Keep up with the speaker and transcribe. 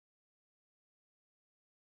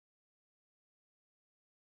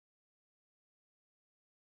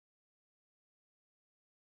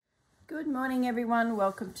Good morning everyone,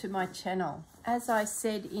 welcome to my channel. As I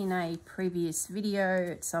said in a previous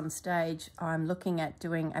video, at some stage I'm looking at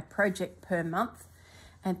doing a project per month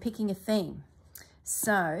and picking a theme.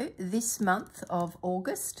 So this month of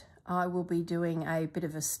August I will be doing a bit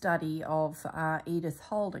of a study of Edith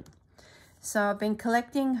Holden. So I've been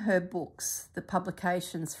collecting her books, the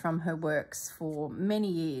publications from her works, for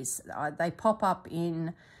many years. They pop up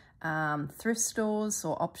in thrift stores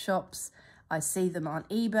or op shops. I see them on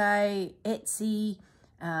eBay, Etsy,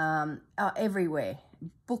 everywhere.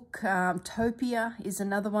 Booktopia is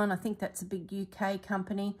another one. I think that's a big UK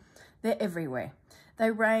company. They're everywhere.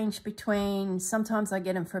 They range between, sometimes I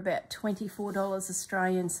get them for about $24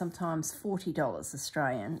 Australian, sometimes $40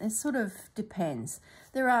 Australian. It sort of depends.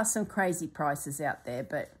 There are some crazy prices out there,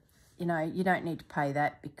 but you know, you don't need to pay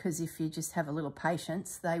that, because if you just have a little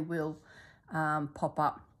patience, they will pop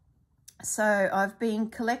up. So I've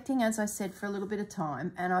been collecting, as I said, for a little bit of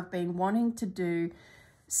time, and I've been wanting to do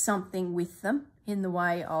something with them in the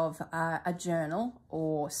way of a journal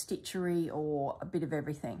or stitchery or a bit of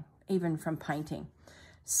everything, even from painting.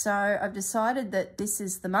 So I've decided that this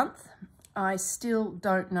is the month. I still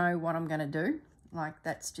don't know what I'm going to do. Like,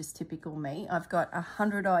 that's just typical me. I've got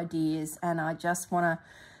 100 ideas and I just want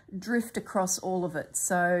to drift across all of it.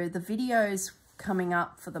 So the videos coming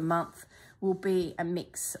up for the month will be a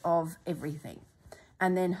mix of everything.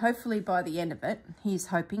 And then hopefully by the end of it, he's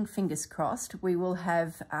hoping, fingers crossed, we will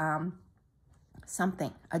have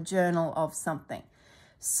something, a journal of something.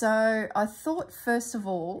 So I thought, first of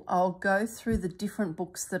all, I'll go through the different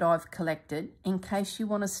books that I've collected in case you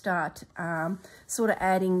want to start sort of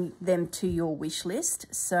adding them to your wish list.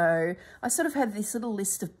 So I sort of have this little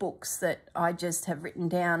list of books that I just have written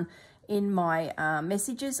down in my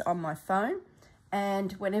messages on my phone.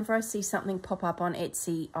 And whenever I see something pop up on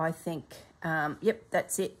Etsy, I think, yep,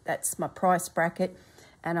 that's it. That's my price bracket,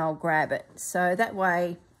 and I'll grab it. So that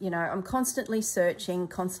way, you know, I'm constantly searching,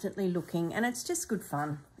 constantly looking, and it's just good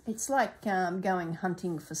fun. It's like going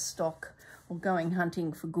hunting for stock or going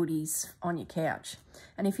hunting for goodies on your couch.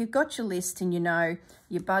 And if you've got your list and you know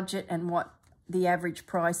your budget and what the average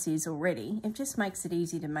price is already, it just makes it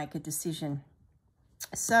easy to make a decision.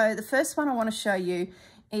 So the first one I want to show you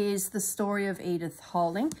is The Story of Edith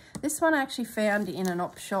Holden. This one I actually found in an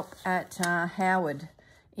op shop at Howard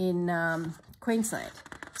in Queensland.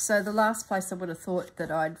 So the last place I would have thought that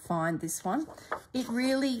I'd find this one. It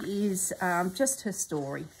really is just her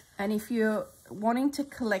story. And if you're wanting to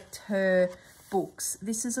collect her books,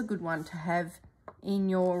 this is a good one to have in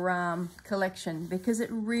your collection, because it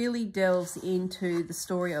really delves into the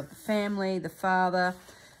story of the family, the father,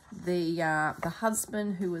 the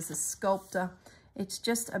husband who was a sculptor. It's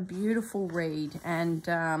just a beautiful read, and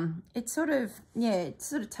it sort of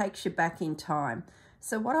takes you back in time.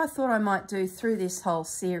 So what I thought I might do through this whole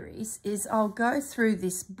series is I'll go through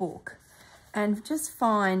this book and just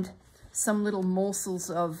find some little morsels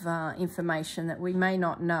of information that we may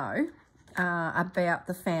not know about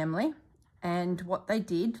the family and what they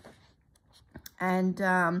did. And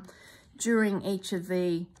during each of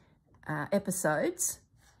the episodes,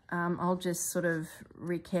 I'll just sort of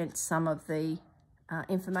recant some of the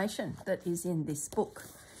information that is in this book,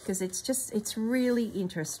 because it's really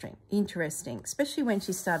interesting, especially when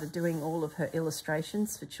she started doing all of her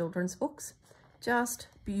illustrations for children's books. Just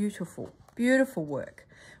beautiful, beautiful work.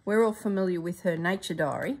 We're all familiar with her nature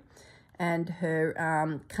diary and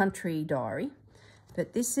her country diary,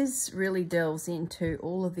 but this is really delves into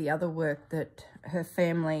all of the other work that her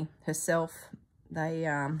family, herself, they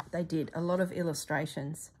did a lot of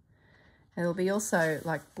illustrations. There'll be also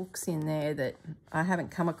like books in there that I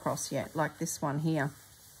haven't come across yet, like this one here.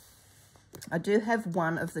 I do have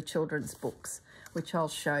one of the children's books, which I'll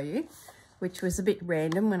show you, which was a bit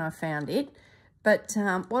random when I found it. But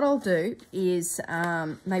what I'll do is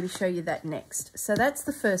maybe show you that next. So that's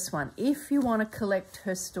the first one. If you want to collect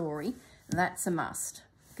her story, that's a must,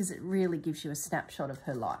 because it really gives you a snapshot of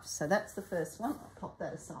her life. So that's the first one. I'll pop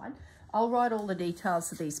that aside. I'll write all the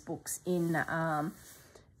details of these books in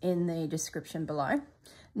the description below.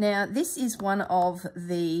 Now, this is one of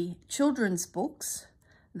the children's books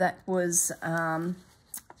that was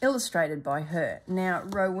illustrated by her. Now,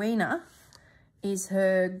 Rowena is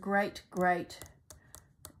her great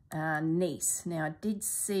niece. Now, I did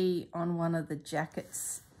see on one of the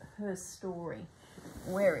jackets her story.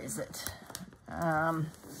 Where is it? I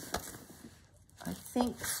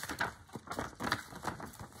think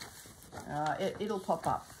it'll pop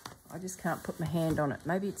up. I just can't put my hand on it.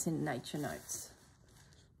 Maybe it's in Nature Notes.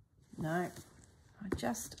 No, I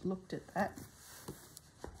just looked at that.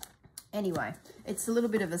 Anyway, it's a little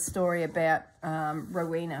bit of a story about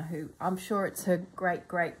Rowena, who I'm sure it's her great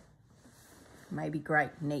maybe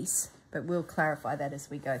great niece, but we'll clarify that as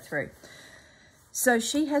we go through. So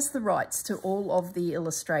she has the rights to all of the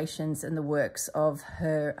illustrations and the works of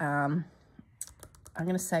her, I'm going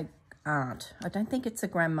to say aunt. I don't think it's a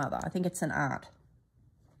grandmother. I think it's an aunt.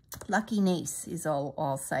 Lucky niece is all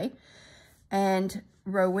I'll say. And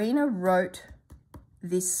Rowena wrote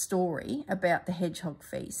this story about the hedgehog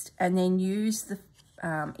feast and then used the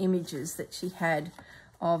images that she had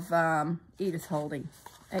of Edith Holden.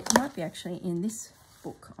 It might be actually in this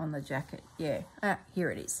book on the jacket. Yeah, here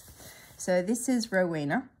it is. So this is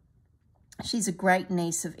Rowena. She's a great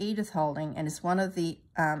niece of Edith Holden and is one of the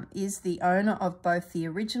is the owner of both the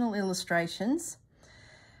original illustrations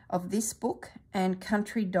of this book and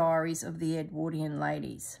Country Diaries of the Edwardian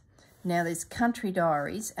Ladies. Now there's Country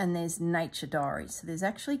Diaries and there's Nature Diaries. So there's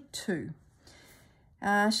actually two.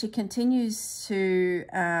 She continues to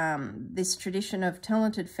this tradition of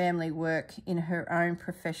talented family work in her own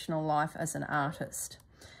professional life as an artist.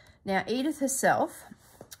 Now Edith herself,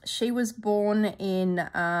 she was born in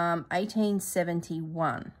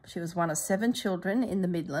 1871. She was one of 7 children in the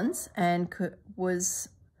Midlands and was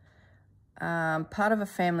part of a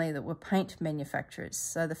family that were paint manufacturers.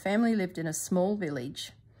 So the family lived in a small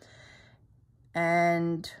village,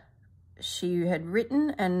 and she had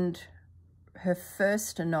written her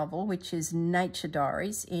first novel, which is Nature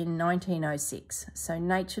Diaries, in 1906. So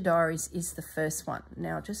Nature Diaries is the first one.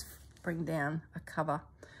 Now I'll just bring down a cover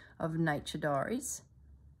of Nature Diaries.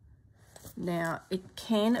 Now it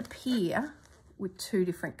can appear with 2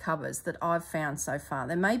 different covers that I've found so far.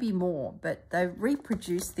 There may be more, but they've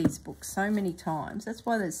reproduced these books so many times. That's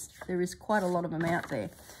why there is quite a lot of them out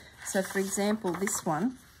there. So for example, this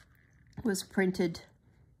one was printed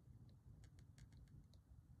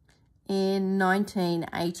in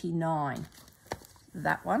 1989,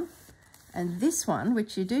 that one. And this one,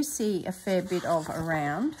 which you do see a fair bit of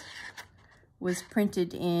around, was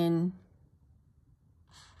printed in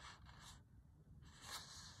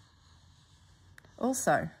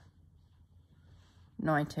also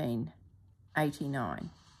 1989.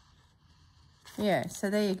 Yeah, so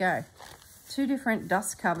there you go. 2 different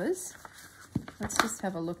dust covers. Let's just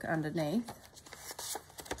have a look underneath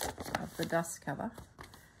of the dust cover.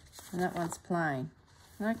 And that one's plain.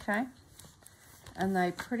 Okay. And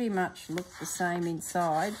they pretty much look the same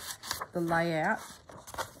inside, the layout.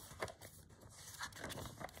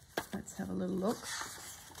 Let's have a little look.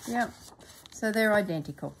 Yep. So they're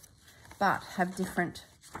identical, but have different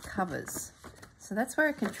covers. So that's where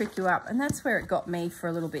it can trick you up. And that's where it got me for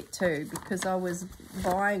a little bit too, because I was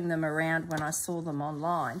buying them around when I saw them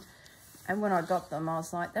online. And when I got them, I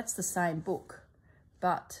was like, that's the same book,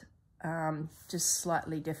 but just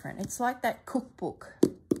slightly different. It's like that cookbook.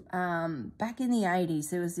 Back in the 80s,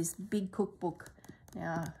 there was this big cookbook.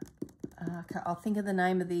 Now, I'll think of the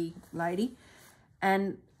name of the lady.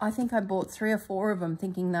 And I think I bought 3 or 4 of them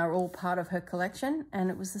thinking they were all part of her collection. And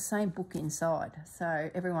it was the same book inside. So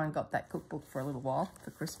everyone got that cookbook for a little while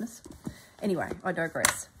for Christmas. Anyway, I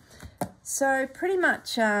digress. So pretty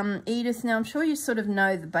much Edith, now I'm sure you sort of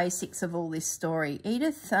know the basics of all this story.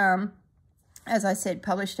 Edith, as I said,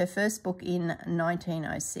 published her first book in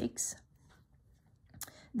 1906.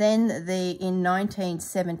 Then in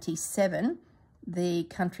 1977, the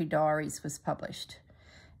Country Diaries was published.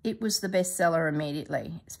 It was the bestseller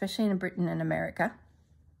immediately, especially in Britain and America.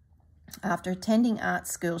 After attending art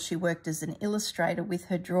school, she worked as an illustrator with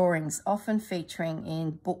her drawings, often featuring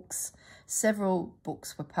in books. Several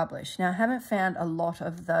books were published. Now, I haven't found a lot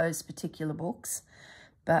of those particular books,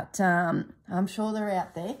 but I'm sure they're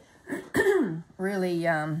out there. Really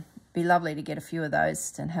be lovely to get a few of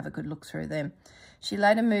those and have a good look through them. She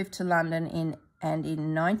later moved to London and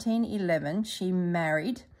in 1911 she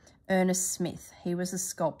married Ernest Smith. He was a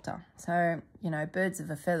sculptor. So, you know, birds of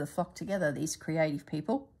a feather flock together, these creative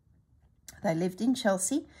people. They lived in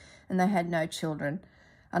Chelsea and they had no children.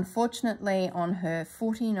 Unfortunately, on her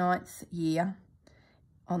 49th year,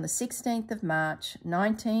 on the 16th of March,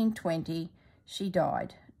 1920, she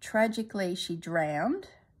died. Tragically, she drowned.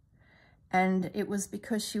 And it was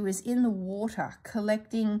because she was in the water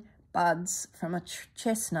collecting buds from a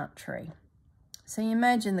chestnut tree. So you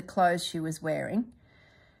imagine the clothes she was wearing.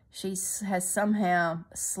 She has somehow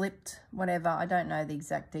slipped, whatever, I don't know the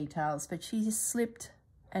exact details, but she just slipped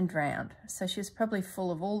and drowned. So she was probably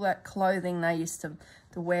full of all that clothing they used to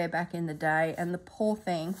wear back in the day, and the poor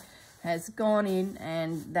thing has gone in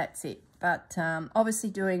and that's it. But obviously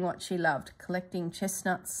doing what she loved, collecting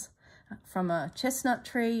chestnuts from a chestnut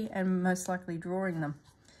tree and most likely drawing them.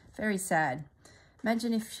 Very sad.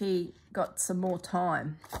 Imagine if she got some more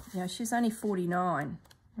time. You know, she's only 49.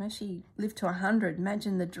 You know, she lived to 100.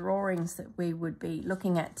 Imagine the drawings that we would be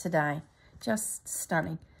looking at today. Just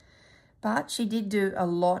stunning. But she did do a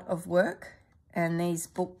lot of work, and these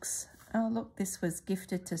books, oh look, this was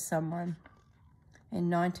gifted to someone in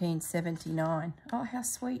 1979. Oh, how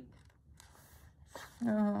sweet.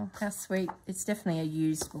 Oh, how sweet. It's definitely a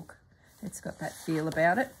used book. It's got that feel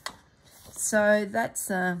about it. So that's,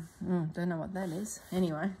 don't know what that is.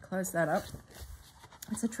 Anyway, close that up.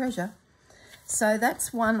 It's a treasure. So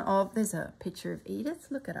that's one of, there's a picture of Edith.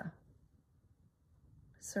 Look at her.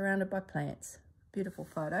 Surrounded by plants. Beautiful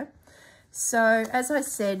photo. So as I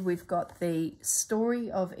said, we've got the story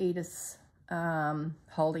of Edith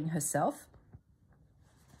Holden herself.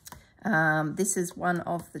 This is one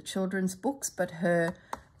of the children's books, but her,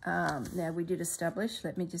 now we did establish,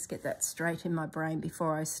 let me just get that straight in my brain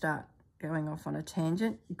before I start going off on a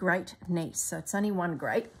tangent, great niece. So it's only one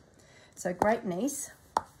great. So great niece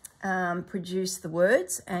produced the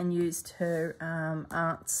words and used her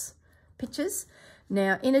aunt's pictures.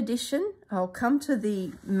 Now, in addition, I'll come to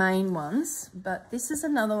the main ones, but this is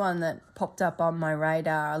another one that popped up on my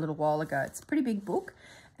radar a little while ago. It's a pretty big book,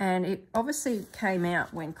 and it obviously came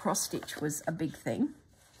out when cross-stitch was a big thing.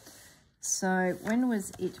 So when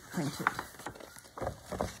was it printed?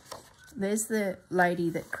 There's the lady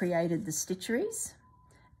that created the stitcheries,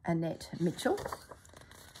 Annette Mitchell.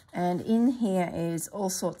 And in here is all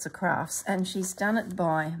sorts of crafts, and she's done it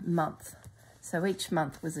by month. So each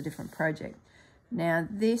month was a different project. Now,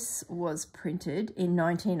 this was printed in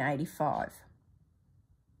 1985.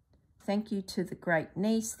 Thank you to the great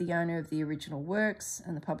niece, the owner of the original works,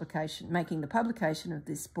 and the publication, making the publication of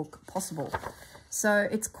this book possible. So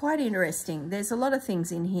it's quite interesting. There's a lot of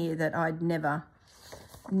things in here that I'd never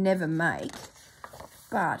make,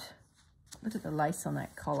 but look at the lace on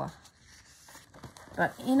that collar.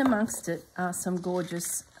 But in amongst it are some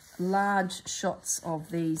gorgeous large shots of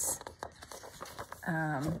these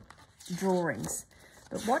drawings.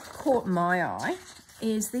 But what caught my eye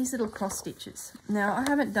is these little cross stitches. Now, I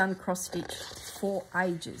haven't done cross stitch for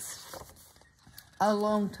ages, a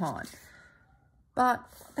long time, but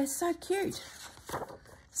they're so cute.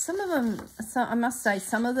 Some of them, so I must say,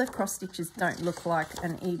 some of the cross stitches don't look like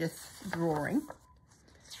an Edith drawing,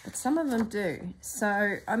 but some of them do.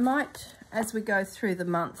 So I might, as we go through the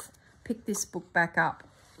month, pick this book back up.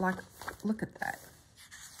 Like, look at that.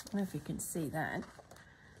 I don't know if you can see that.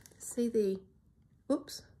 See the,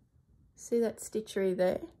 oops, see that stitchery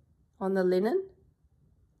there on the linen?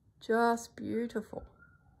 Just beautiful.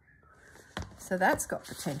 So that's got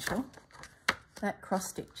potential, that cross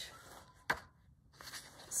stitch.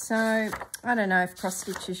 So I don't know if cross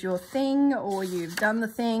stitch is your thing, or you've done the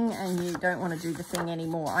thing and you don't want to do the thing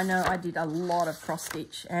anymore. I know I did a lot of cross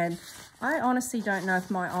stitch, and I honestly don't know if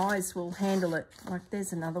my eyes will handle it. Like,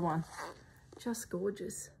 there's another one, just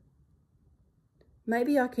gorgeous.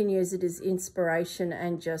 Maybe I can use it as inspiration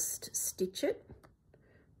and just stitch it,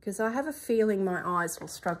 because I have a feeling my eyes will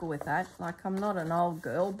struggle with that. Like, I'm not an old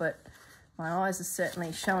girl, but my eyes are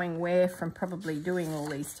certainly showing wear from probably doing all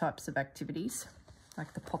these types of activities,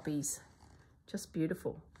 like the poppies. Just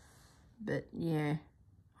beautiful. But yeah,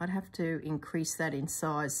 I'd have to increase that in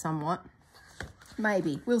size somewhat.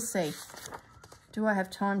 Maybe, we'll see. Do I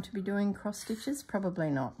have time to be doing cross stitches?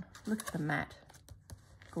 Probably not. Look at the mat.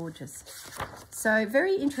 Gorgeous. So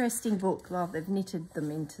very interesting book. Well, they've knitted them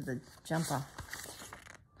into the jumper.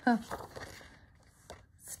 Huh.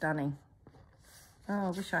 Stunning. Oh, I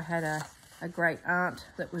wish I had a great aunt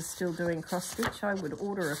that was still doing cross stitch. I would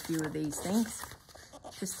order a few of these things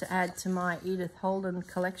just to add to my Edith Holden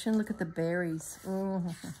collection. Look at the berries.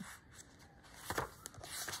 Oh.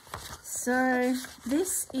 So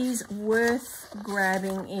this is worth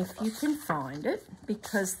grabbing if you can find it,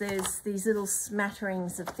 because there's these little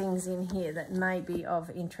smatterings of things in here that may be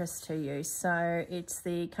of interest to you. So it's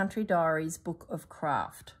the Country Diaries Book of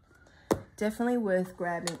Craft. Definitely worth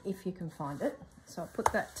grabbing if you can find it. So I'll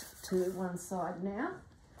put that to one side now.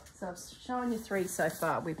 So I've shown you three so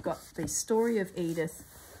far. We've got the Story of Edith,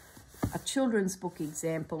 a children's book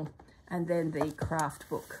example, and then the craft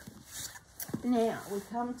book. Now we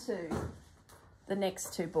come to the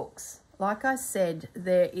next two books. Like I said,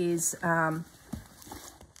 there is the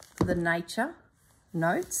Nature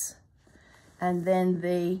Notes, and then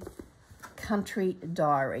the Country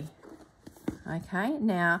Diary. Okay,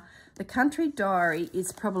 now the Country Diary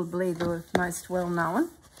is probably the most well-known.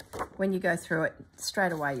 When you go through it,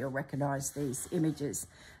 straight away you'll recognise these images.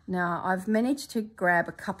 Now, I've managed to grab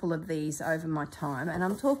a couple of these over my time, and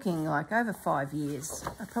I'm talking like over 5 years.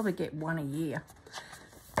 I probably get one a year.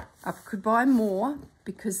 I could buy more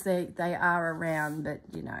because they are around, but,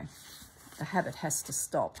 you know, the habit has to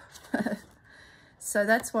stop. So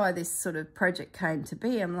that's why this sort of project came to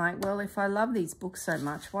be. I'm like, well, if I love these books so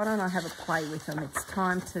much, why don't I have a play with them? It's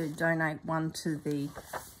time to donate one to the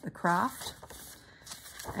craft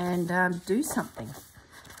and do something.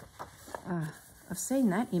 I've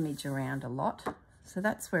seen that image around a lot. So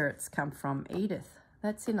that's where it's come from, Edith.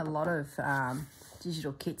 That's in a lot of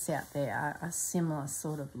digital kits out there, a similar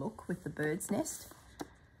sort of look with the bird's nest.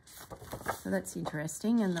 So that's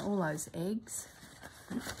interesting, and all those eggs.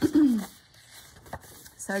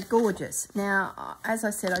 So gorgeous. Now, as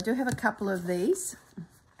I said, I do have a couple of these,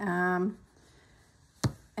 and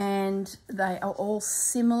they are all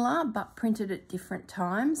similar but printed at different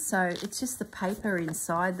times. So it's just the paper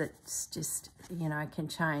inside that's just, you know, can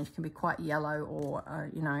change, can be quite yellow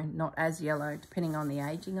or, you know, not as yellow depending on the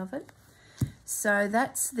aging of it. So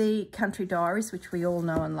that's the Country Diaries, which we all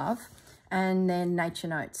know and love, and then Nature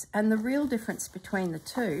Notes. And the real difference between the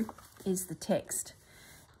two is the text.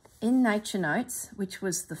 In Nature Notes, which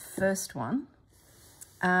was the first one,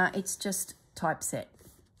 it's just typeset,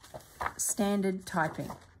 standard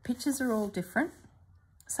typing. Pictures are all different.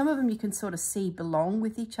 Some of them you can sort of see belong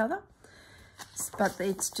with each other, but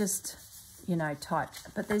it's just, you know,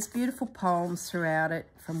 typed. But there's beautiful poems throughout it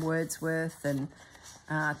from Wordsworth and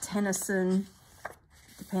Tennyson.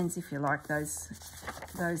 Depends if you like those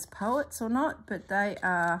poets or not, but they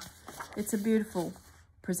are, it's a beautiful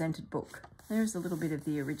presented book. There's a little bit of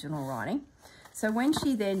the original writing. So when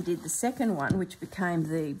she then did the second one, which became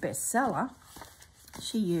the bestseller,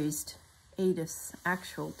 she used Edith's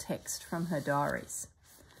actual text from her diaries.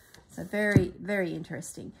 So very, very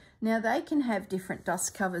interesting. Now they can have different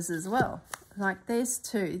dust covers as well. Like there's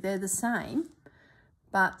two, they're the same,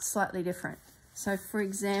 but slightly different. So for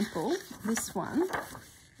example, this one,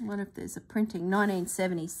 what if there's a printing,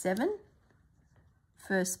 1977,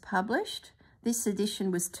 first published. This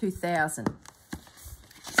edition was 2000.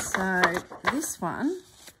 So this one,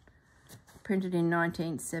 printed in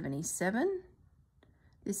 1977.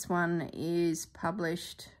 This one is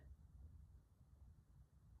published,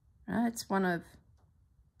 it's one of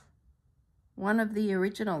the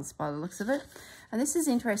originals by the looks of it. And this is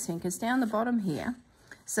interesting because down the bottom here,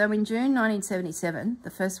 so in June 1977,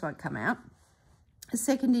 the first one came out. The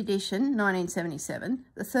second edition, 1977.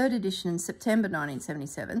 The third edition in September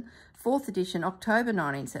 1977. Fourth edition, October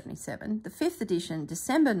 1977. The fifth edition,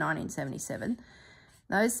 December 1977.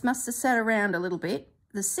 Those must have sat around a little bit.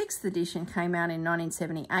 The sixth edition came out in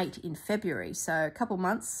 1978 in February, so a couple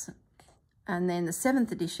months. And then the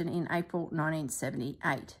seventh edition in April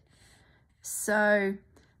 1978. So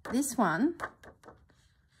this one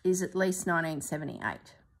is at least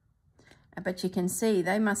 1978. But you can see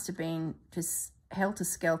they must have been just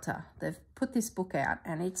helter-skelter. They've put this book out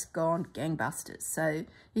and it's gone gangbusters. So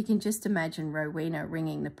you can just imagine Rowena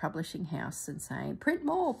ringing the publishing house and saying, print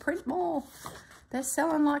more, print more. They're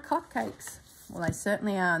selling like hotcakes. Well, they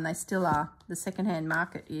certainly are, and they still are. The secondhand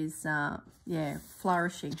market is, yeah,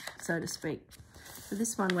 flourishing, so to speak. So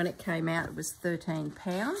this one, when it came out, it was £13,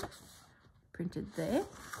 printed there.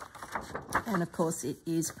 And of course, it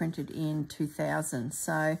is printed in 2000.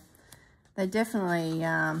 So they definitely,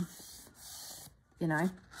 you know,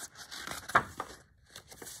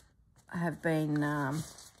 have been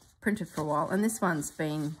printed for a while. And this one's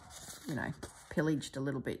been, you know, pillaged a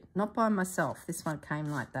little bit. Not by myself. This one came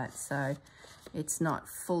like that, so it's not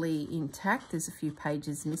fully intact. There's a few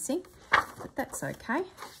pages missing, but that's okay.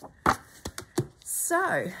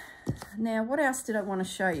 So now what else did I want to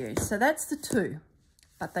show you? So that's the two,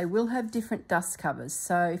 but they will have different dust covers.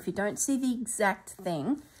 So if you don't see the exact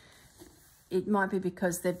thing, it might be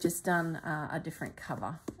because they've just done a different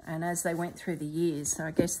cover. And as they went through the years, so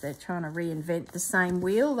I guess they're trying to reinvent the same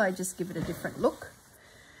wheel. They just give it a different look.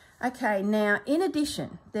 Okay, now in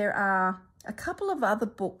addition, there are a couple of other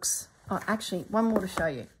books. Oh, actually, one more to show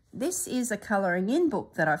you. This is a colouring in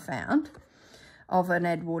book that I found of an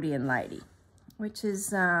Edwardian Lady, which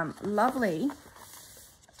is lovely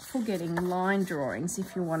for getting line drawings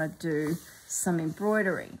if you want to do some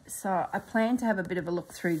embroidery. So I plan to have a bit of a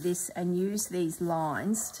look through this and use these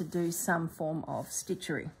lines to do some form of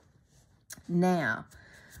stitchery. Now,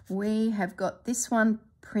 we have got this one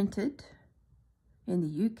printed in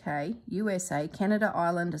the UK, USA, Canada,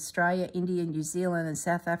 Ireland, Australia, India, New Zealand, and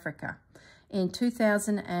South Africa. In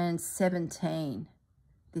 2017,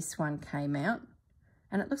 this one came out.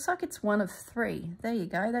 And it looks like it's one of 3. There you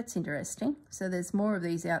go, that's interesting. So there's more of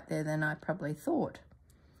these out there than I probably thought.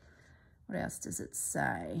 What else does it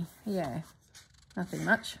say? Yeah, nothing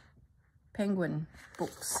much. Penguin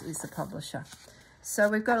Books is the publisher. So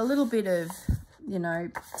we've got a little bit of, you know,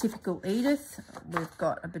 typical Edith. We've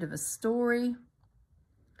got a bit of a story.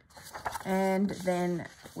 And then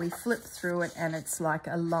we flip through it and it's like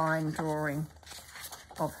a line drawing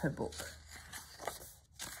of her book.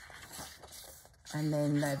 And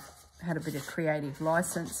then they've had a bit of creative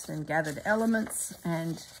license and gathered elements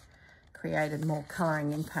and created more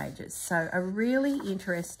colouring in pages. So a really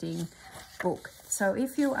interesting book. So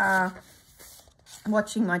if you are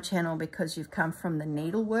watching my channel because you've come from the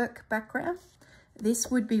needlework background,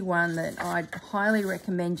 this would be one that I'd highly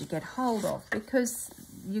recommend you get hold of, because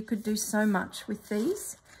you could do so much with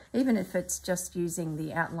these, even if it's just using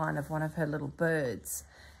the outline of one of her little birds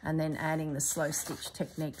and then adding the slow stitch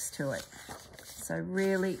techniques to it. So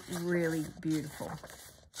really, really beautiful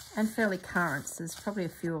and fairly current. So there's probably a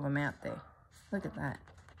few of them out there. Look at that.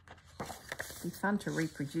 It'd be fun to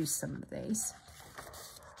reproduce some of these.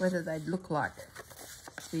 Whether they'd look like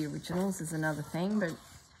the originals is another thing, but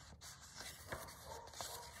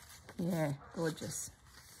yeah, gorgeous.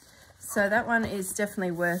 So that one is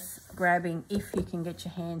definitely worth grabbing if you can get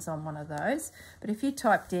your hands on one of those. But if you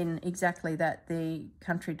typed in exactly that, the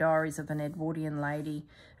Country Diaries of an Edwardian Lady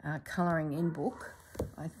colouring in book,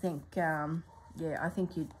 I think, yeah, I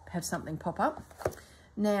think you'd have something pop up.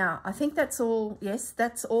 Now, I think that's all, yes,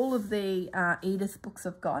 that's all of the Edith books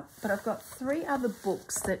I've got. But I've got 3 other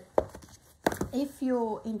books that, if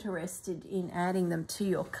you're interested in adding them to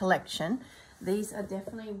your collection, these are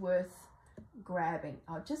definitely worth grabbing.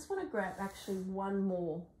 I just want to grab actually one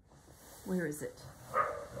more. Where is it?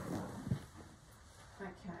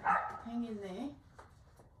 Okay, hang in there.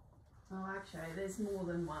 Oh, actually, there's more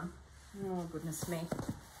than one. Oh, goodness me.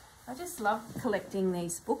 I just love collecting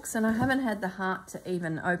these books, and I haven't had the heart to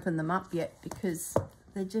even open them up yet because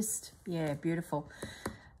they're just, yeah, beautiful.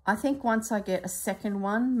 I think once I get a second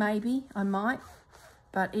one, maybe I might.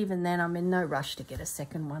 But even then, I'm in no rush to get a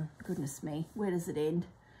second one. Goodness me, where does it end?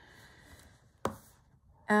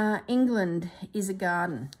 England is a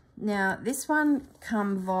Garden. Now, this one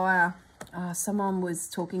come via, someone was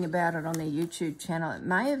talking about it on their YouTube channel. It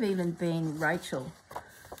may have even been Rachel.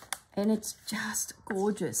 And it's just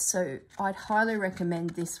gorgeous. So I'd highly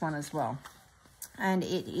recommend this one as well. And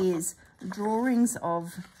it is drawings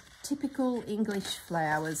of typical English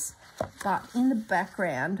flowers, but in the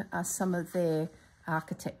background are some of their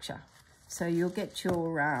architecture. So you'll get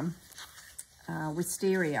your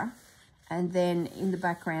wisteria, and then in the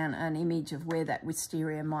background an image of where that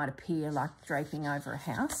wisteria might appear, like draping over a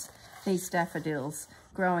house. These daffodils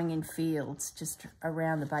growing in fields just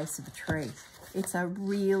around the base of a tree. It's a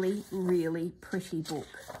really, really pretty book,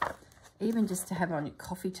 even just to have on your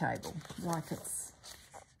coffee table. Like, it's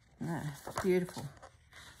beautiful,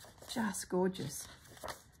 just gorgeous.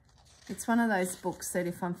 It's one of those books that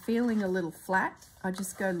if I'm feeling a little flat, I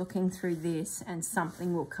just go looking through this and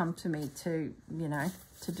something will come to me to, you know,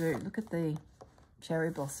 to do. Look at the cherry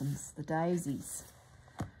blossoms, the daisies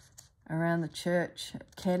around the church,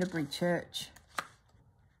 Canterbury Church,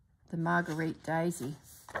 the Marguerite daisy.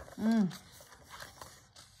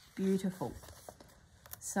 Beautiful.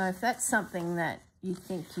 So if that's something that you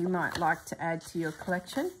think you might like to add to your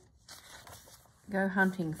collection, go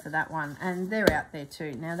hunting for that one. And they're out there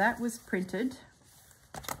too. Now, that was printed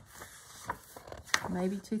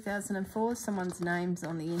maybe 2004. Someone's name's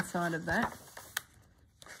on the inside of that.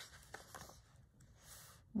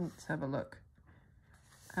 Let's have a look.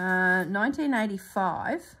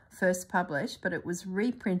 1985, first published, but it was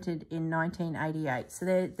reprinted in 1988. So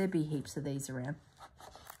there'd be heaps of these around.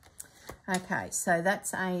 Okay, so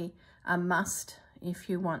that's a must if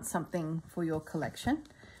you want something for your collection.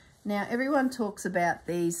 Now, everyone talks about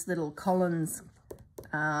these little Collins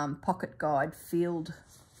pocket guide field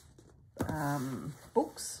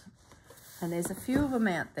books, and there's a few of them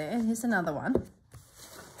out there. Here's another one.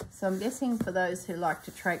 So I'm guessing for those who like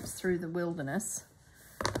to traipse through the wilderness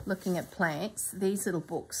looking at plants, these little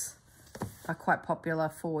books are quite popular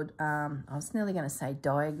for, I was nearly going to say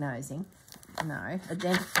diagnosing, no,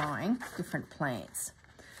 identifying different plants.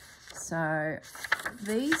 So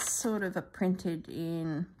these sort of are printed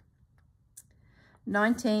in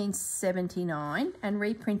 1979 and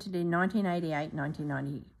reprinted in 1988,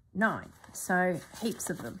 1999. So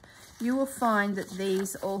heaps of them. You will find that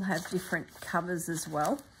these all have different covers as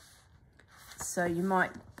well. So you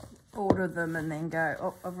might order them and then go,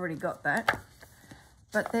 oh, I've already got that.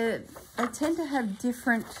 But they tend to have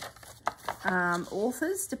different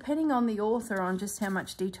authors, depending on the author, on just how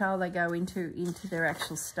much detail they go into their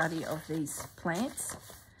actual study of these plants.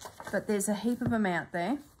 But there's a heap of them out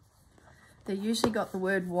there. They usually got the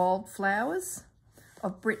word wildflowers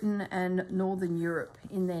of Britain and Northern Europe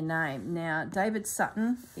in their name. Now, David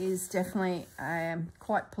Sutton is definitely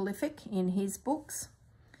quite prolific in his books,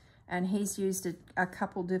 and he's used a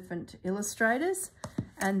couple different illustrators,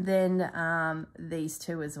 And then these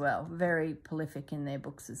two as well, very prolific in their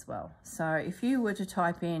books as well. So if you were to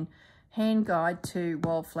type in Handguide to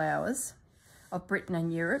Wildflowers of Britain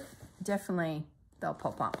and Europe, definitely they'll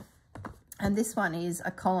pop up. And this one is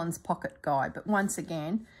a Collins Pocket Guide, but once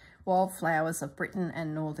again, Wildflowers of Britain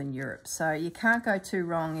and Northern Europe. So you can't go too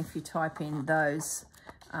wrong if you type in those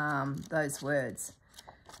words.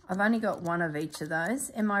 I've only got one of each of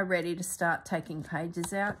those. Am I ready to start taking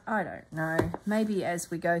pages out? I don't know. Maybe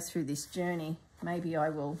as we go through this journey, maybe I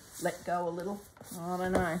will let go a little. I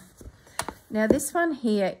don't know. Now this one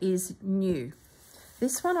here is new.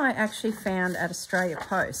 This one I actually found at Australia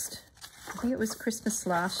Post. I think it was Christmas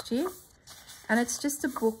last year. And it's just a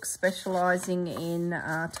book specialising in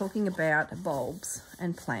talking about bulbs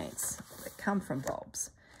and plants that come from bulbs.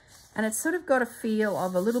 And it's sort of got a feel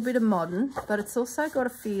of a little bit of modern, but it's also got a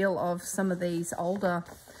feel of some of these older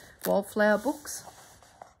wildflower books.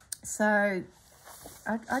 So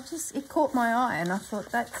it caught my eye and I thought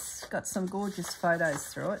that's got some gorgeous photos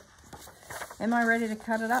through it. Am I ready to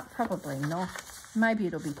cut it up? Probably not. Maybe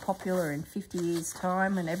it'll be popular in 50 years'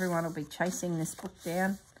 time and everyone will be chasing this book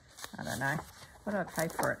down. I don't know. What did I pay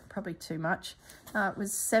for it? Probably too much. It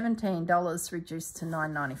was $17 reduced to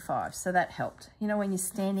 $9.95, so that helped. You know when you're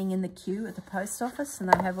standing in the queue at the post office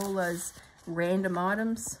and they have all those random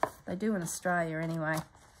items? They do in Australia anyway.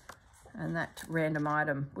 And that random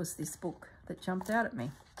item was this book that jumped out at me.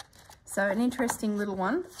 So an interesting little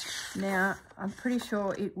one. Now, I'm pretty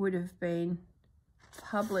sure it would have been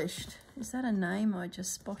published. Is that a name I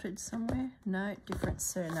just spotted somewhere? No, different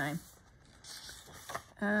surname.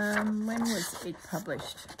 When was it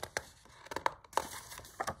published?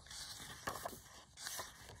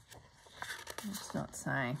 It's not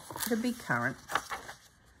saying. It'll be current.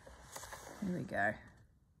 Here we go.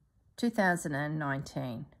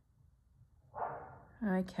 2019.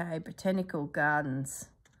 Okay, Botanical Gardens.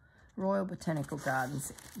 Royal Botanical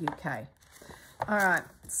Gardens, UK. All right,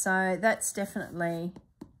 so that's definitely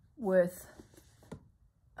worth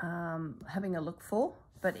having a look for.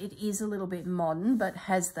 But it is a little bit modern, but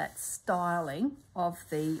has that styling of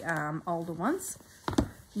the older ones.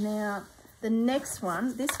 Now, the next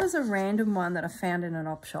one, this was a random one that I found in an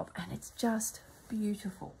op shop, and it's just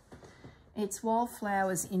beautiful. It's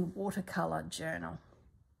Wildflowers in Watercolour Journal.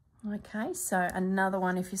 Okay, so another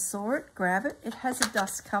one, if you saw it, grab it. It has a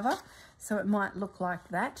dust cover, so it might look like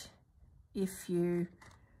that if you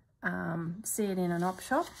see it in an op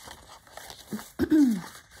shop.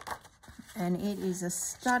 And it is a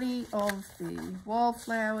study of the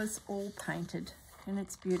wildflowers all painted, and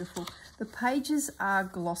it's beautiful. The pages are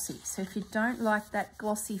glossy, so if you don't like that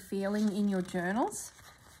glossy feeling in your journals,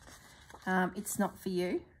 it's not for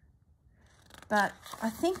you. But I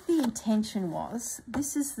think the intention was,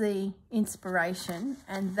 this is the inspiration,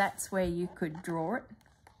 and that's where you could draw it,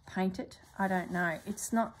 paint it. I don't know.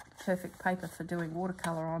 It's not perfect paper for doing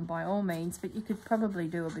watercolour on by all means, but you could probably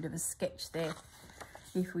do a bit of a sketch there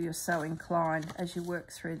if you're so inclined as you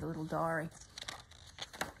work through the little diary.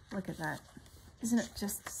 Look at that. Isn't it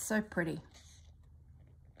just so pretty?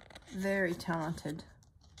 Very talented.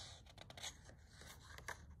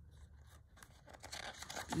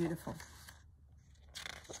 Beautiful.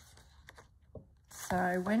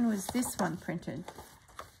 So when was this one printed?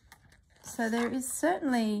 So there is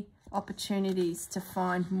certainly opportunities to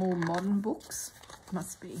find more modern books.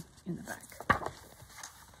 Must be in the back.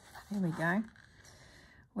 Here we go.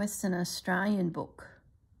 Western Australian book.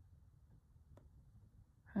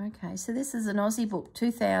 Okay, so this is an Aussie book,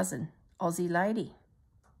 2000, Aussie Lady.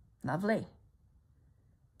 Lovely.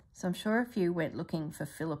 So I'm sure if you went looking for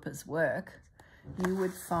Philippa's work, you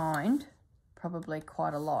would find probably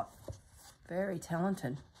quite a lot. Very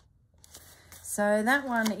talented. So that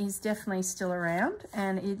one is definitely still around,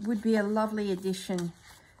 and it would be a lovely addition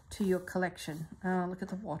to your collection. Oh, look at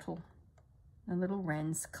the wattle and little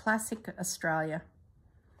wrens. Classic Australia.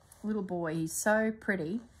 Little boy, he's so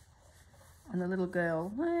pretty, and the little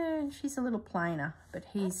girl, she's a little plainer, but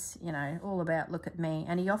he's, you know, all about look at me,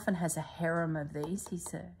 and he often has a harem of these.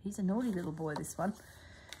 He's a naughty little boy, this one.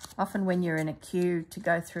 Often when you're in a queue to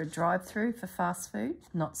go through a drive-through for fast food,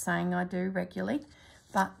 not saying I do regularly,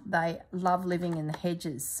 but they love living in the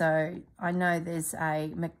hedges. So I know there's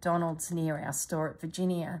a McDonald's near our store at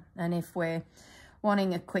Virginia, and if we're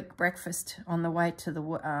wanting a quick breakfast on the way to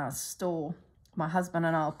the store, my husband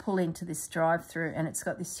and I will pull into this drive-through, and it's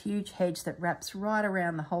got this huge hedge that wraps right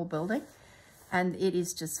around the whole building, and it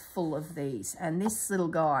is just full of these. And this little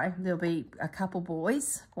guy, there'll be a couple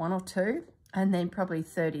boys, one or two, and then probably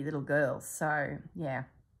 30 little girls. So yeah,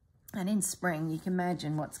 and in spring you can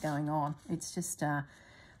imagine what's going on. It's just a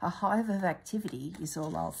hive of activity is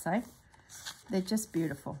all I'll say. They're just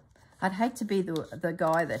beautiful. I'd hate to be the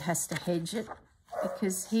guy that has to hedge it,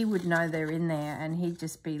 because he would know they're in there and he'd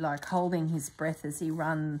just be like holding his breath as he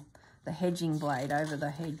run the hedging blade over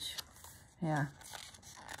the hedge. Yeah,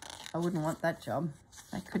 I wouldn't want that job.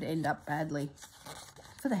 That could end up badly.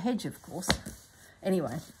 For the hedge, of course.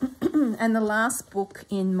 Anyway, and the last book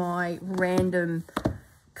in my random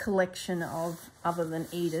collection of Other Than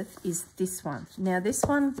Edith is this one. Now this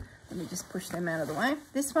one, let me just push them out of the way.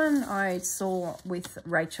 This one I saw with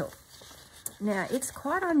Rachel. Now it's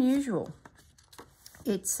quite unusual.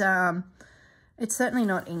 It's certainly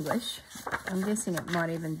not English. I'm guessing it might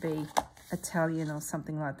even be Italian or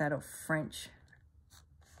something like that, or French.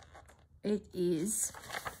 It is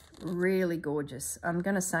really gorgeous. I'm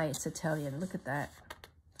going to say it's Italian. Look at that.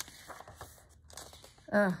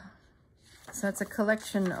 So it's a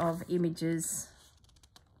collection of images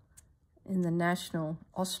in the national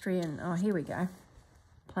Austrian, oh, here we go,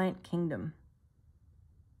 Plant Kingdom.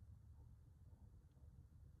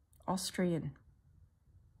 Austrian.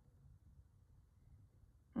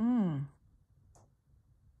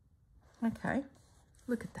 Okay,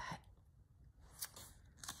 look at that.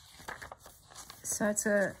 So it's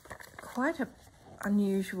quite a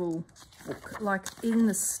unusual book, like in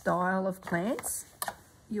the style of plants.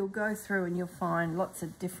 You'll go through and you'll find lots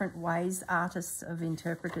of different ways artists have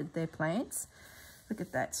interpreted their plants. Look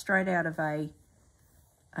at that, straight out of a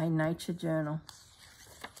nature journal.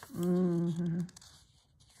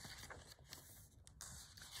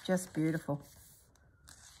 Just beautiful.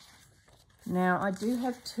 Now, I do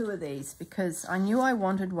have 2 of these because I knew I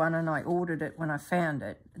wanted one and I ordered it when I found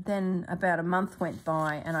it. Then about a month went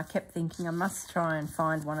by and I kept thinking I must try and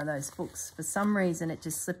find one of those books. For some reason, it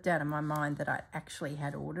just slipped out of my mind that I actually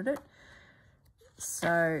had ordered it.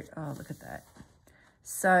 So, oh, look at that.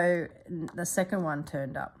 So, the second one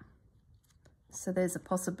turned up. So, there's a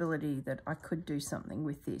possibility that I could do something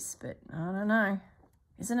with this, but I don't know.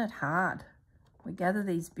 Isn't it hard? We gather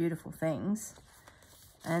these beautiful things,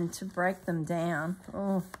 and to break them down,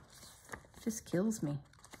 oh, it just kills me.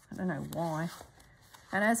 I don't know why.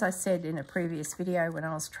 And as I said in a previous video, when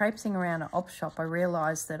I was traipsing around an op shop, I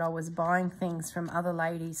realised that I was buying things from other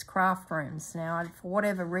ladies' craft rooms. Now, for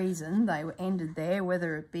whatever reason, they were ended there,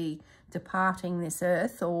 whether it be departing this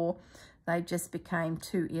earth or they just became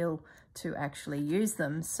too ill to actually use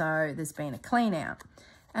them. So there's been a clean out.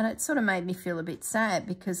 And it sort of made me feel a bit sad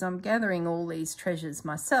because I'm gathering all these treasures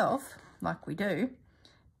myself, like we do,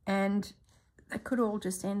 and they could all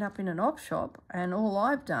just end up in an op shop, and all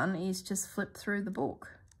I've done is just flip through the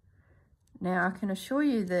book. Now, I can assure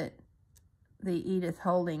you that the Edith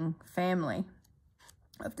Holden family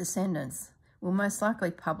of descendants will most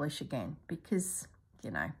likely publish again because,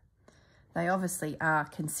 you know, they obviously are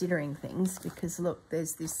considering things because, look,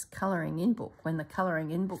 there's this colouring in book when the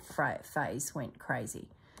colouring in book phase went crazy.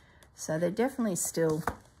 So they're definitely still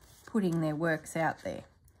putting their works out there.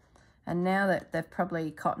 And now that they've probably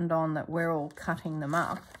cottoned on that we're all cutting them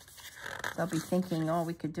up, they'll be thinking, oh,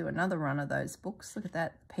 we could do another run of those books. Look at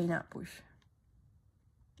that peanut bush.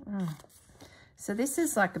 So this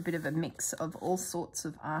is like a bit of a mix of all sorts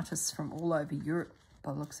of artists from all over Europe,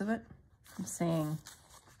 by the looks of it. I'm seeing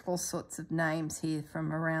all sorts of names here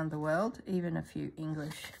from around the world, even a few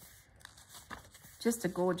English. Just a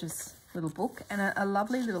gorgeous little book and a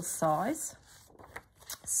lovely little size.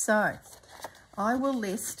 So I will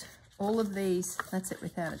list all of these, that's it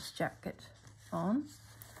without its jacket on.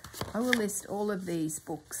 I will list all of these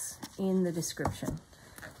books in the description.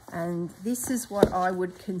 And this is what I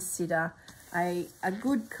would consider a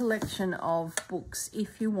good collection of books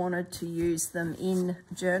if you wanted to use them in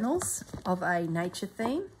journals of a nature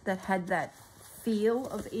theme that had that feel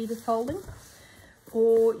of Edith Holden,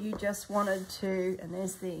 or you just wanted to, and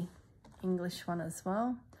there's the English one as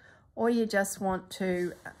well, or you just want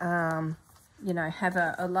to, you know, have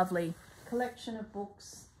a lovely collection of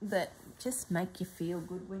books that just make you feel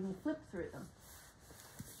good when you flip through them.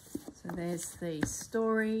 So there's the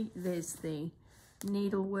story, there's the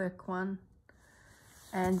needlework one,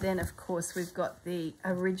 and then of course we've got the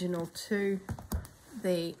original 2,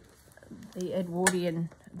 the Edwardian,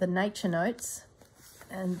 the nature notes,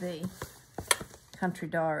 and the country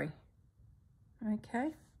diary.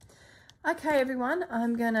 Okay everyone,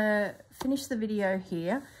 I'm gonna finish the video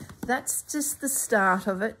here. That's just the start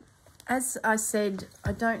of it. As I said,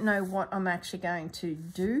 I don't know what I'm actually going to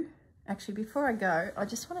do. Actually, before I go, I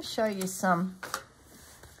just want to show you some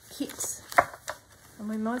kits, and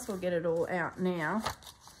we might as well get it all out now,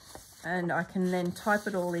 and I can then type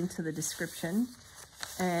it all into the description,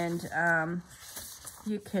 and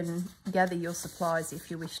you can gather your supplies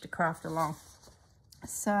if you wish to craft along.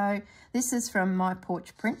 So this is from My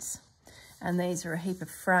Porch Prints, And these are a heap of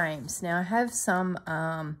frames. Now I have some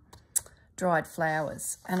dried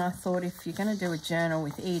flowers, and I thought if you're going to do a journal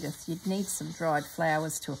with Edith, you'd need some dried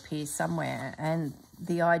flowers to appear somewhere. And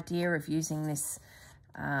the idea of using this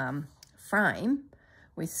frame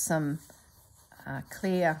with some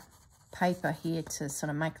clear paper here to sort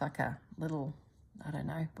of make like a little, I don't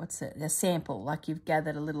know, what's it, a sample, like you've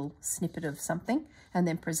gathered a little snippet of something and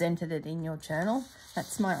then presented it in your journal.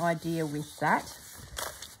 That's my idea with that.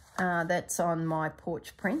 That's on my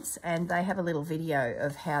porch prints, and they have a little video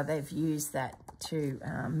of how they've used that to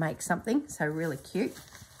make something, so really cute.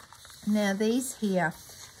 Now these here,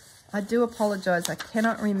 I do apologise, I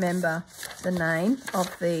cannot remember the name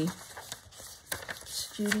of the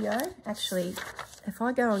studio. Actually, if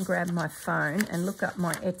I go and grab my phone and look up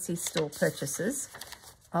my Etsy store purchases,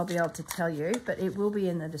 I'll be able to tell you, but it will be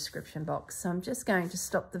in the description box. So I'm just going to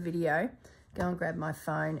stop the video, go and grab my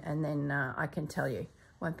phone, and then I can tell you.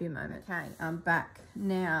 Won't be a moment. Okay, I'm back.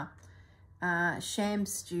 Now, Sham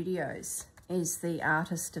Studios is the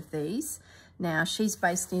artist of these. Now, she's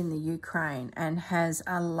based in the Ukraine and has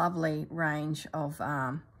a lovely range of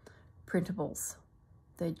printables.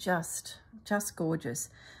 They're just gorgeous.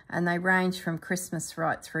 And they range from Christmas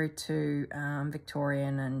right through to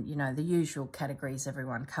Victorian and, you know, the usual categories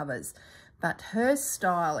everyone covers. But her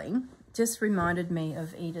styling just reminded me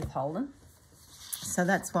of Edith Holden. So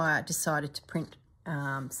that's why I decided to print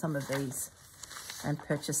some of these and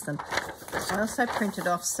purchase them. I also printed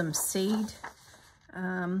off some seed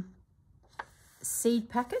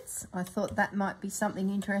packets. I thought that might be something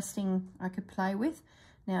interesting I could play with.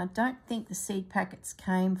 Now, I don't think the seed packets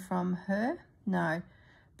came from her. No,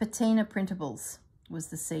 Patina Printables was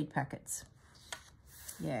the seed packets.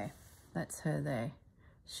 Yeah, that's her there.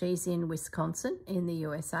 She's in Wisconsin in the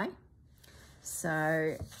USA.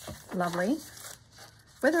 So, lovely.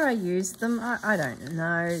 Whether I use them, I don't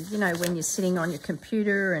know. You know, when you're sitting on your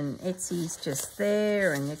computer and Etsy's just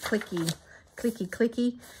there and you're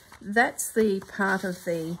clicky. That's the part of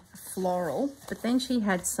the floral. But then she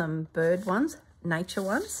had some bird ones, nature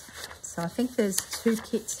ones. So I think there's 2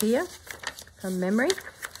 kits here from memory.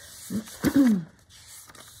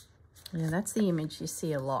 Yeah, that's the image you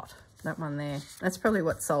see a lot. That one there. That's probably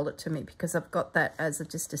what sold it to me, because I've got that as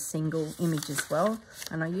just a single image as well.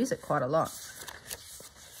 And I use it quite a lot.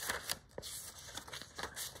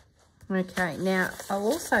 Okay, now I'll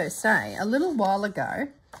also say a little while ago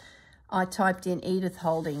I typed in Edith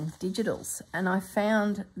Holden digitals and I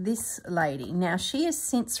found this lady. Now she has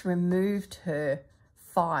since removed her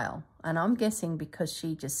file, and I'm guessing because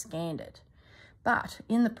she just scanned it. But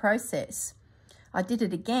in the process, I did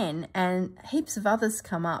it again and heaps of others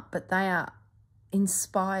come up, but they are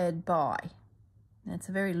inspired by. That's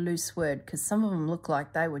a very loose word because some of them look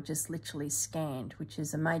like they were just literally scanned, which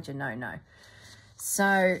is a major no-no.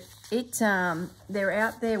 So they're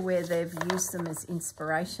out there where they've used them as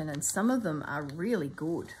inspiration, and some of them are really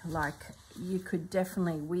good. Like you could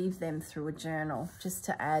definitely weave them through a journal just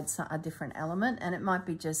to add a different element, and it might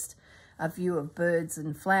be just a view of birds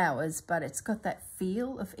and flowers, but it's got that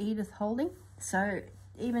feel of Edith Holden. So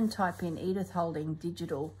even type in Edith Holden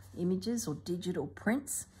digital images or digital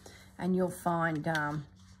prints, and you'll find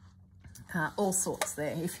all sorts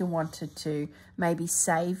there if you wanted to maybe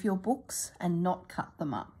save your books and not cut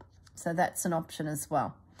them up. So that's an option as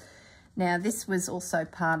well. Now this was also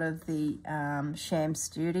part of the Sham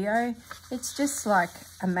Studio. It's just like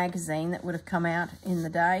a magazine that would have come out in the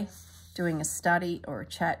day, doing a study or a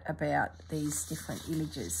chat about these different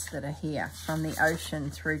images that are here, from the ocean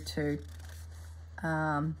through to,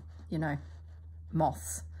 you know,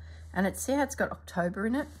 moths. And see how it's got October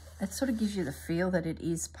in it? It sort of gives you the feel that it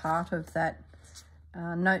is part of that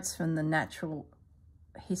Notes from the Natural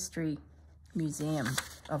History Museum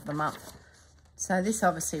of the month. So this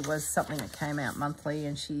obviously was something that came out monthly,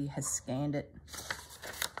 and she has scanned it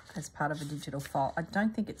as part of a digital file. I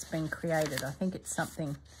don't think it's been created. I think it's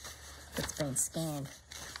something that's been scanned.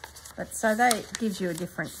 But so that gives you a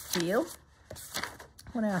different feel.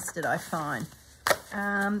 What else did I find?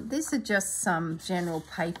 These are just some general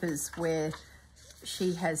papers where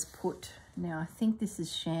she has put, now I think this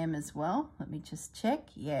is Sham as well. Let me just check.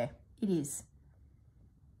 Yeah, it is.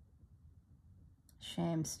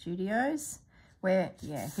 Sham Studios, where,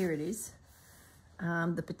 yeah, here it is.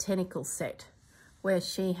 The botanical set, where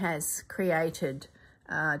she has created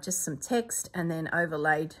just some text and then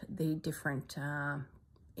overlaid the different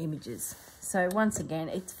images. So once again,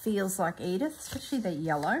 it feels like Edith, especially the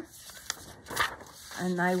yellow.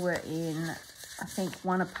 And they were in, I think,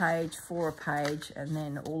 1 a page, 4 a page, and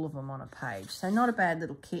then all of them on a page. So not a bad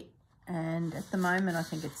little kit. And at the moment, I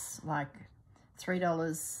think it's like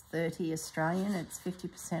 $3.30 Australian. It's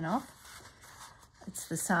 50% off. It's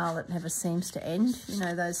the sale that never seems to end, you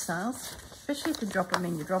know, those sales. Especially if you drop them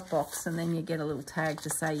in your Dropbox and then you get a little tag to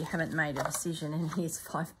say you haven't made a decision and here's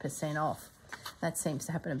 5% off. That seems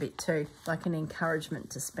to happen a bit too, like an encouragement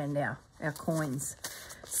to spend our coins.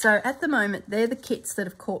 So at the moment, they're the kits that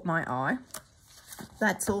have caught my eye.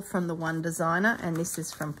 That's all from the one designer, and this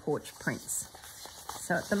is from Porch Prints.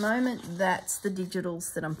 So at the moment, that's the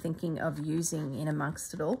digitals that I'm thinking of using in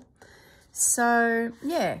amongst it all. So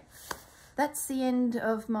yeah, that's the end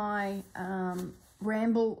of my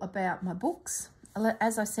ramble about my books.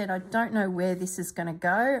 As I said, I don't know where this is going to go.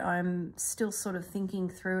 I'm still sort of thinking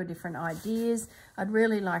through different ideas. I'd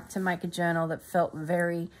really like to make a journal that felt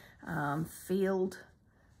very field,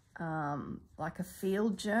 like a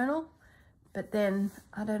field journal. But then,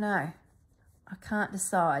 I don't know. I can't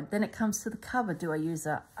decide. Then it comes to the cover. Do I use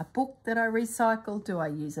a book that I recycle? Do I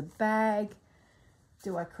use a bag?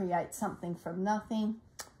 Do I create something from nothing?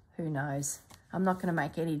 Who knows? I'm not going to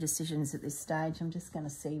make any decisions at this stage. I'm just going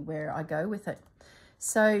to see where I go with it.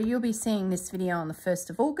 So you'll be seeing this video on the 1st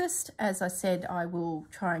of August. As I said, I will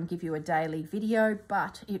try and give you a daily video,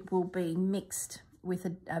 but it will be mixed with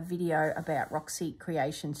a video about Roxy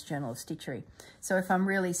Creations Journal of Stitchery. So if I'm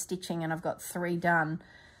really stitching and I've got 3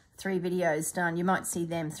 videos done, you might see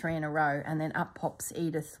them 3 in a row, and then up pops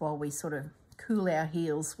Edith while we sort of cool our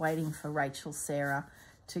heels waiting for Rachel Sarah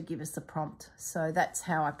to give us the prompt. So that's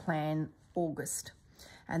how I plan August.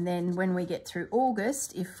 And then when we get through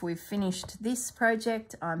August, if we've finished this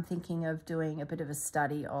project, I'm thinking of doing a bit of a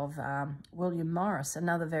study of William Morris,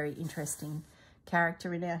 another very interesting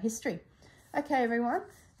character in our history. Okay, everyone,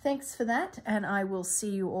 thanks for that. And I will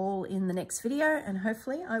see you all in the next video, and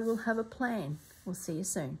hopefully I will have a plan. We'll see you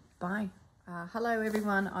soon. Bye. Hello,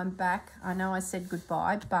 everyone. I'm back. I know I said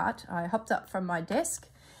goodbye, but I hopped up from my desk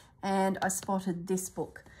and I spotted this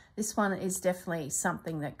book. This one is definitely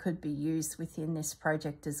something that could be used within this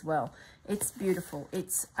project as well. It's beautiful.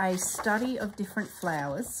 It's a study of different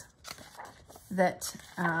flowers that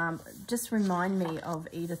just remind me of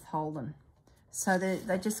Edith Holden. So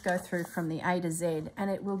they just go through from the A to Z,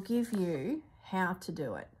 and it will give you how to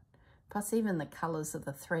do it. Plus even the colours of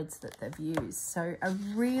the threads that they've used. So a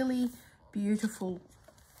really beautiful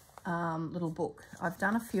little book. I've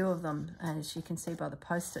done a few of them, as you can see by the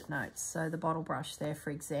post-it notes. So the bottle brush there,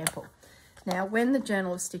 for example. Now, when the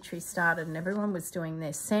Journal of Stitchery started and everyone was doing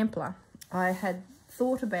their sampler, I had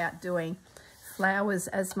thought about doing flowers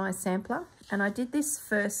as my sampler, and I did this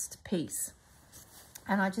first piece,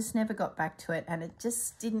 and I just never got back to it, and it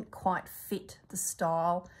just didn't quite fit the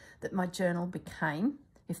style that my journal became,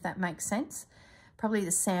 if that makes sense. Probably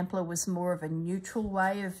the sampler was more of a neutral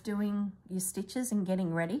way of doing your stitches and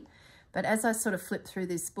getting ready. But as I sort of flipped through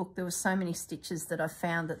this book, there were so many stitches that I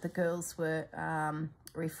found that the girls were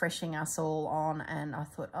refreshing us all on, and I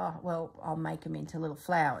thought, oh, well, I'll make them into little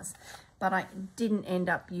flowers. But I didn't end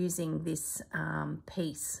up using this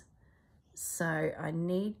piece. So I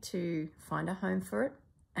need to find a home for it.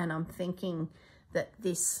 And I'm thinking that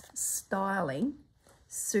this styling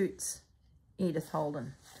suits Edith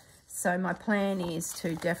Holden. So my plan is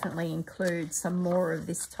to definitely include some more of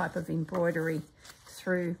this type of embroidery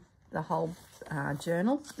through the whole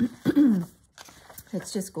journal.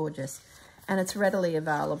 It's just gorgeous, and it's readily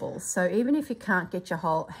available. So even if you can't get your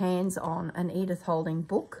hands on an Edith Holden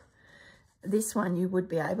book, this one you would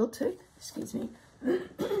be able to, excuse me,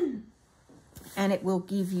 and it will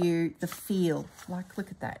give you the feel. Like, look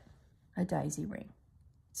at that, a daisy ring.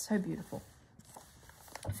 So beautiful.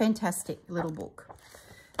 Fantastic little book.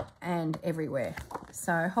 And everywhere.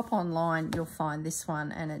 So hop online, you'll find this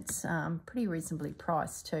one, and it's pretty reasonably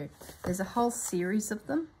priced too. There's a whole series of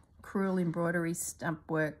them: crewel embroidery, stump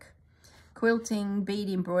work, quilting, bead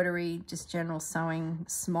embroidery, just general sewing,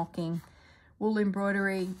 smocking, wool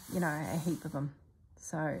embroidery, you know, a heap of them.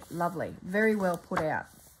 So lovely, very well put out,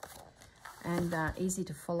 and easy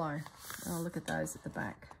to follow. Oh, look at those at the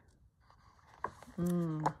back.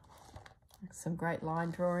 Some great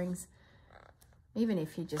line drawings. Even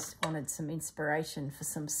if you just wanted some inspiration for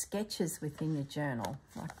some sketches within your journal.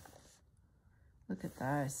 Like, look at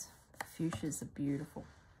those. The fuchsias are beautiful.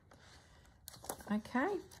 Okay,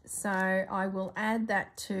 so I will add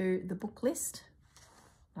that to the book list.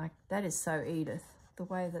 Like, that is so Edith, the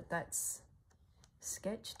way that that's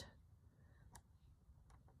sketched.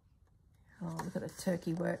 Oh, look at the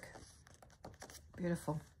turkey work.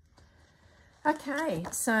 Beautiful. Okay,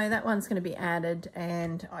 so that one's going to be added,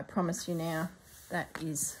 and I promise you now, that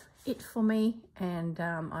is it for me, and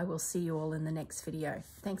I will see you all in the next video.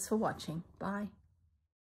 Thanks for watching. Bye.